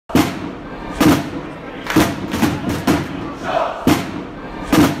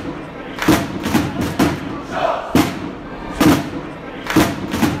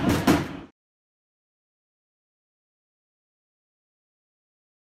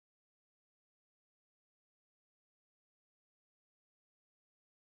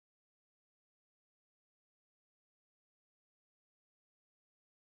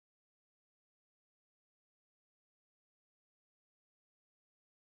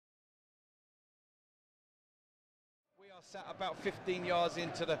Sat about 15 yards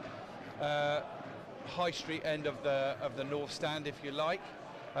into the High Street end of the North Stand, if you like.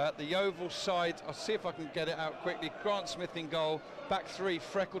 The Yeovil side, I'll see if I can get it out quickly. Grant Smith in goal, back three,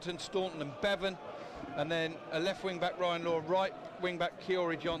 Freckleton, Staunton and Bevan. And then a left wing back Ryan Law, right wing back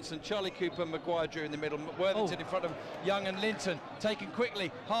Kiori Johnson, Charlie Cooper, Maguire Drew in the middle, Worthington in front of Young and Linton, taken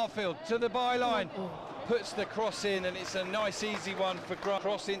quickly, Harfield to the byline, puts the cross in, and it's a nice easy one for Grant,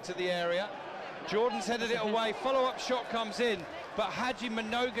 cross into the area. Jordan's headed it away, follow-up shot comes in, but Haji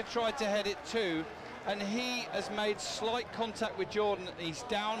Minoga tried to head it too, and he has made slight contact with Jordan. He's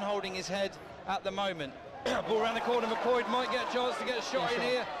down, holding his head at the moment. Ball around the corner, McCoy might get a chance to get a shot in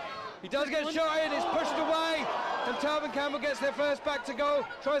here. He does get a shot in, it's pushed away, and Talbot Campbell gets their first back to goal,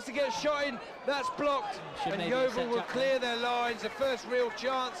 tries to get a shot in, that's blocked, and Yeovil will clear their lines, the first real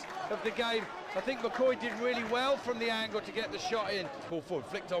chance of the game. I think McCoy did really well from the angle to get the shot in. Pull forward,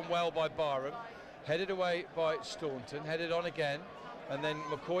 flicked on well by Barham, headed away by Staunton, headed on again, and then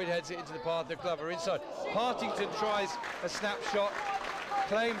McCoy heads it into the path of Glover inside. Partington tries a snapshot,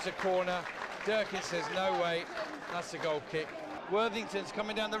 claims a corner, Durkin says no way, that's a goal kick. Worthington's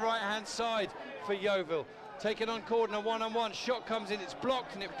coming down the right-hand side for Yeovil. Taken on Cordner, one-on-one, shot comes in, it's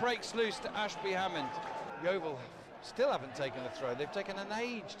blocked and it breaks loose to Ashby Hammond. Yeovil still haven't taken a throw, they've taken an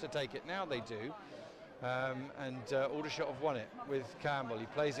age to take it, now they do. Aldershot have won it with Campbell. He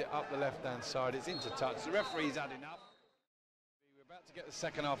plays it up the left-hand side, it's into touch. The referee's had enough. We're about to get the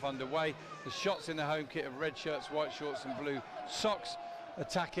second half underway. The shots in the home kit of red shirts, white shorts and blue socks,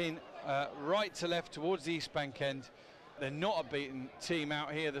 attacking right to left towards the East Bank end. They're not a beaten team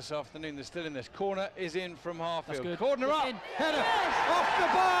out here this afternoon. They're still in this. Corner is in from Harfield. Cordner up, header, off the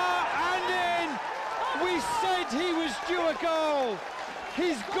bar and in. We said he was due a goal.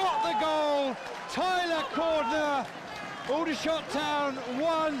 He's got the goal. Tyler Cordner. Aldershot Town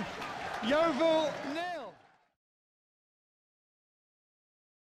 1, Yeovil 0.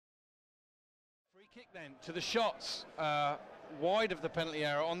 Free kick then to the shots. Wide of the penalty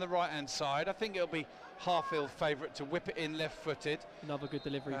area on the right-hand side. I think it'll be Harfield favourite to whip it in left-footed. Another good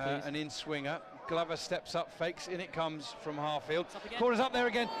delivery, please. An in-swinger. Glover steps up, fakes, in it comes from Harfield. Corner's up there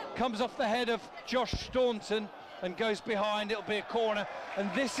again, comes off the head of Josh Staunton and goes behind. It'll be a corner,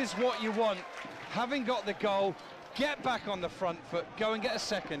 and this is what you want. Having got the goal, get back on the front foot, go and get a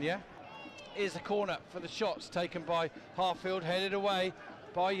second, yeah? Here's the corner for the shots taken by Harfield, headed away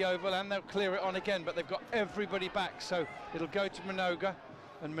by Yeovil, and they'll clear it on again, but they've got everybody back, so it'll go to Minoga,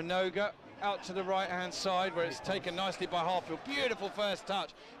 and Minoga out to the right-hand side where it's taken nicely by Harfield. Beautiful first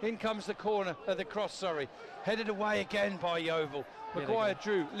touch. In comes the corner, the cross, sorry. Headed away again by Yeovil. Maguire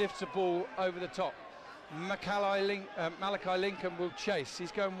Drew lifts the ball over the top. Malachi Lincoln will chase.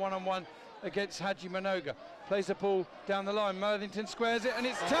 He's going one-on-one against Haji Minoga. Plays the ball down the line. Worthington squares it, and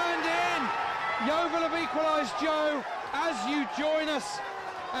it's turned in! Yeovil have equalised, Joe, as you join us.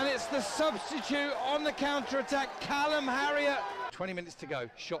 And it's the substitute on the counter-attack, Callum Harriott. 20 minutes to go,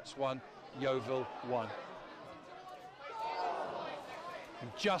 shots won, Yeovil 1.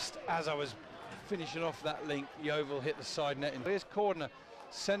 And just as I was finishing off that link, Yeovil hit the side net. Here's Cordner,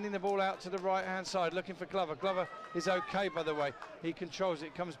 sending the ball out to the right-hand side, looking for Glover. Glover is okay, by the way. He controls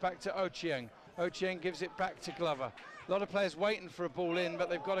it, comes back to Ochieng. Ochieng gives it back to Glover. A lot of players waiting for a ball in, but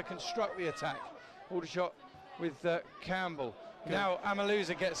they've got to construct the attack. Aldershot with Campbell. Good. Now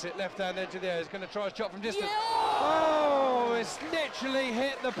Amaluza gets it, left-hand edge of the air. He's going to try a shot from distance. Yeah! Oh, it's literally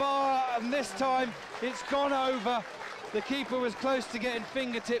hit the bar, and this time it's gone over. The keeper was close to getting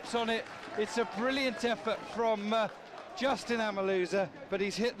fingertips on it. It's a brilliant effort from Justin Amaluza, but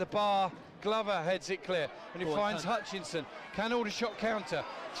he's hit the bar. Glover heads it clear, and he finds Hutchinson. Can Aldershot counter?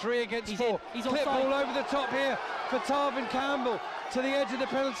 3 against 4. He's clip ball over the top here for Tarvin Campbell to the edge of the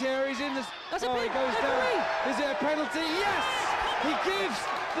penalty area. He's in this. He goes down. Is it a penalty? Yes! He gives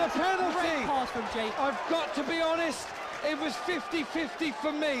the penalty. Great pass from Jake. I've got to be honest, it was 50-50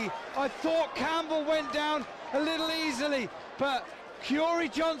 for me. I thought Campbell went down a little easily, but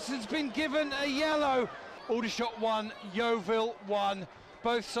Kiori Johnson's been given a yellow. Aldershot 1, Yeovil 1.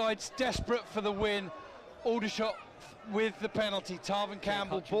 Both sides desperate for the win. Aldershot with the penalty. Tarvin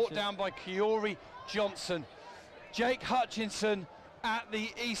Campbell brought down by Kiori Johnson. Jake Hutchinson at the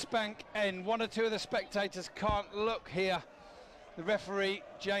East Bank end. One or two of the spectators can't look here. The referee,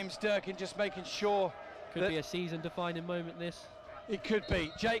 James Durkin, just making sure. Could be a season-defining moment, this. It could be.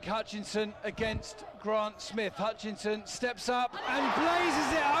 Jake Hutchinson against Grant Smith. Hutchinson steps up and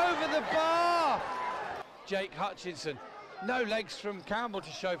blazes it over the bar. Jake Hutchinson. No legs from Campbell to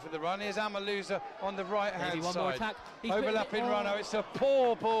show for the run. Here's Amaluza on the right-hand side. More attack. Overlapping runner. It's a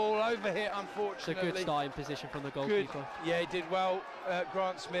poor ball over hit, unfortunately. It's a good starting position from the goalkeeper. Yeah, he did well.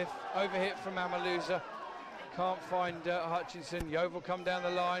 Grant Smith. Overhit from Amaluza. Can't find Hutchinson. Yeovil come down the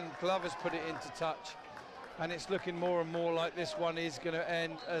line. Glover's put it into touch. And it's looking more and more like this one is going to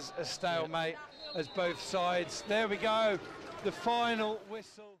end as a stalemate as both sides. There we go. The final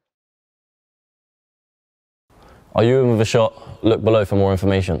whistle. Are you in with a shot? Look below for more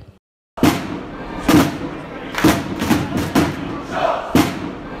information.